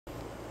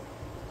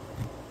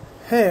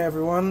Hey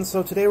everyone,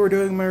 so today we're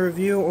doing my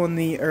review on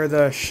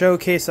the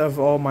showcase of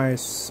all my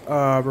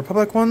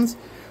Republic ones.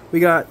 We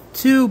got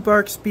two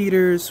Bark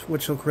Speeders,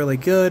 which look really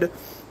good.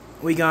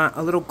 We got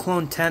a little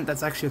clone tent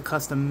that's actually a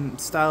custom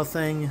style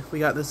thing. We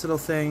got this little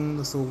thing,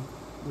 this little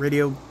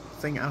radio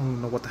thing, I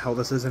don't know what the hell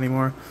this is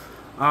anymore.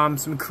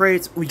 Some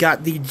crates. We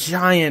got the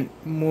giant,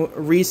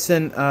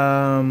 recent,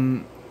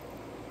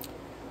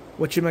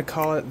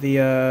 whatchamacallit,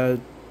 the,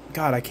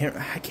 God, I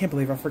can't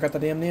believe I forgot the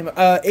damn name.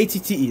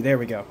 ATTE, there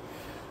we go.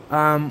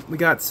 We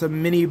got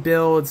some mini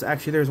builds.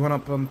 Actually, there's one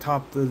up on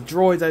top. The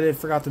droids I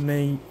forgot to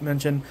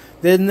mention.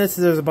 Then there's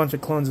a bunch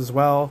of clones as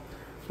well.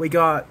 We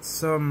got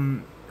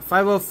some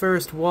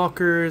 501st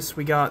walkers.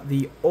 We got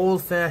the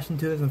old-fashioned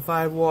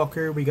 2005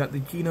 walker. We got the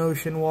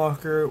Geonosian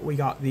walker. We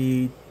got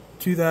the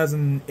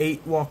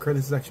 2008 walker.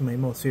 This is actually my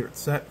most favorite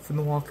set from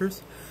the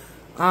walkers.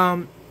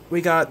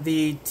 We got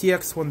the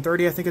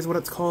TX-130, I think is what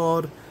it's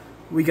called.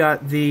 We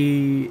got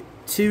the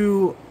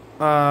two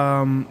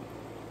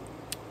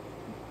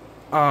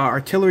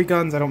artillery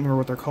guns. I don't remember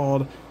what they're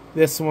called.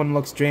 This one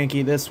looks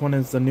janky. This one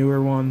is the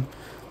newer one.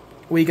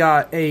 We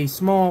got a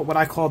small, what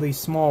I call the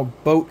small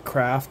boat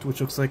craft, which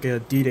looks like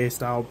a D-Day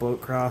style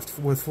boat craft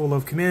full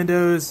of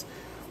commandos.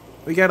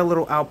 We got a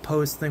little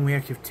outpost thing. We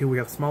actually have two. We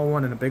have a small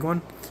one and a big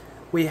one.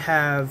 We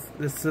have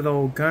this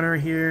little gunner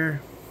here.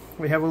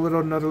 We have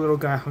another little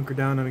guy hunkered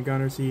down in a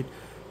gunner seat.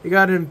 We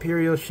got an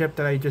Imperial ship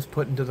that I just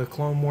put into the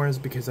Clone Wars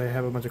because I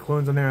have a bunch of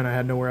clones in there and I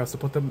had nowhere else to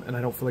put them, and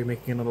I don't feel like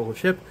making another little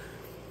ship.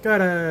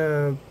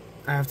 I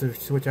have to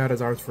switch out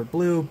his arms for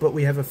blue, but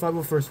we have a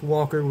 501st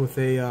Walker with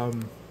a,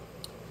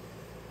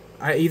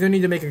 I either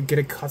need to get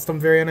a custom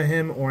variant of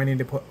him, or I need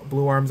to put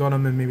blue arms on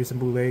him and maybe some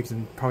blue legs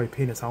and probably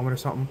paint his helmet or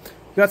something.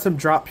 We got some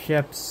drop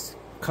ships,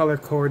 color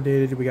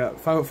coordinated. We got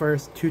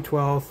 501st,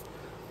 212th,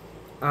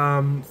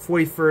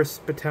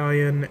 41st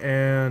Battalion,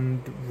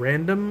 and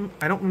Random.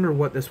 I don't remember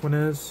what this one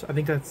is. I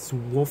think that's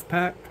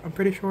Wolfpack, I'm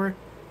pretty sure,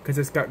 because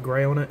it's got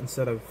gray on it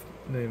instead of,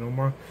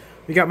 more.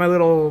 We got my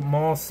little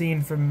mall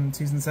scene from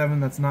Season 7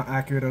 that's not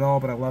accurate at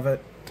all, but I love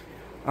it.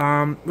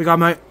 We got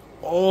my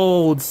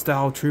old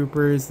style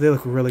troopers. They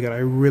look really good. I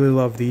really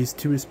love these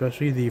two,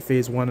 especially the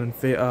Phase 1 and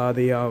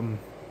the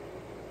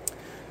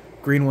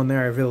green one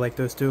there. I really like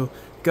those two.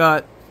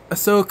 Got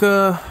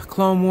Ahsoka,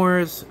 Clone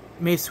Wars,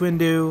 Mace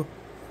Windu.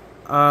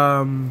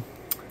 Don't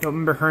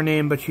remember her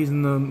name, but she's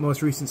in the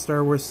most recent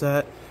Star Wars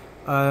set.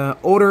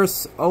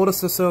 Oldest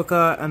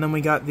Ahsoka, and then we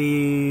got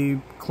the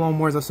Clone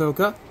Wars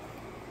Ahsoka.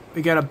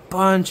 We got a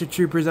bunch of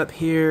troopers up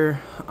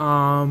here.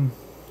 Some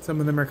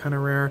of them are kind of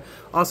rare.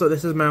 Also,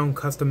 this is my own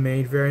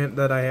custom-made variant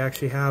that I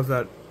actually have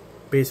that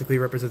basically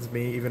represents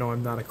me, even though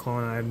I'm not a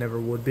clone and I never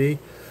would be.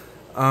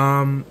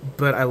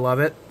 But I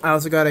love it. I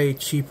also got a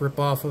cheap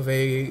ripoff of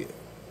a,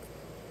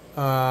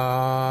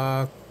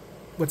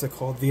 what's it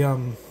called? The,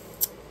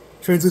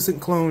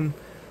 translucent clone.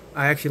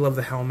 I actually love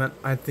the helmet.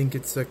 I think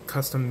it's a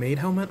custom-made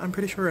helmet, I'm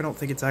pretty sure. I don't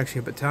think it's actually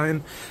a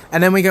battalion.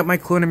 And then we got my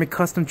Clone Army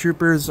custom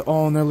troopers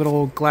all in their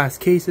little glass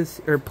cases,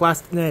 or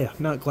plastic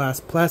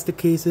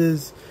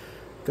cases.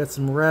 Got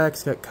some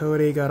Rex, got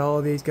Cody, got all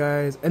of these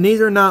guys. And these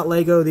are not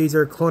Lego, these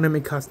are Clone Army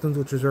customs,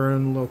 which is our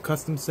own little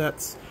custom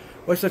sets,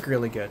 which look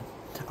really good.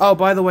 Oh,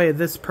 by the way,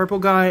 this purple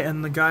guy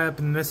and the guy up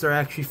in this are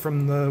actually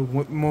from the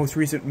most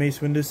recent Mace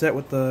Windu set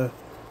with the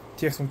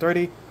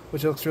TX-130.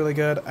 Which looks really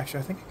good.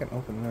 Actually, I think I can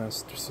open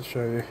this just to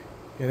show you.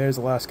 Yeah, there's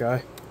the last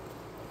guy.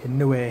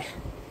 Hidden away.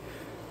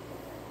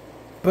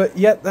 But,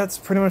 yeah, that's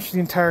pretty much the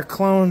entire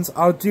clones.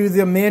 I'll do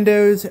the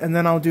Mandos, and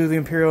then I'll do the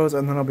Imperials,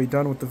 and then I'll be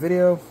done with the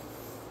video.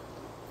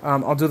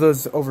 I'll do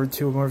those over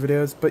 2 more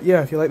videos. But,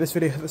 yeah, if you like this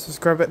video, hit the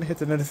subscribe button, hit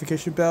the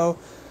notification bell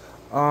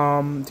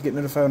to get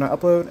notified when I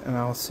upload, and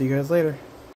I'll see you guys later.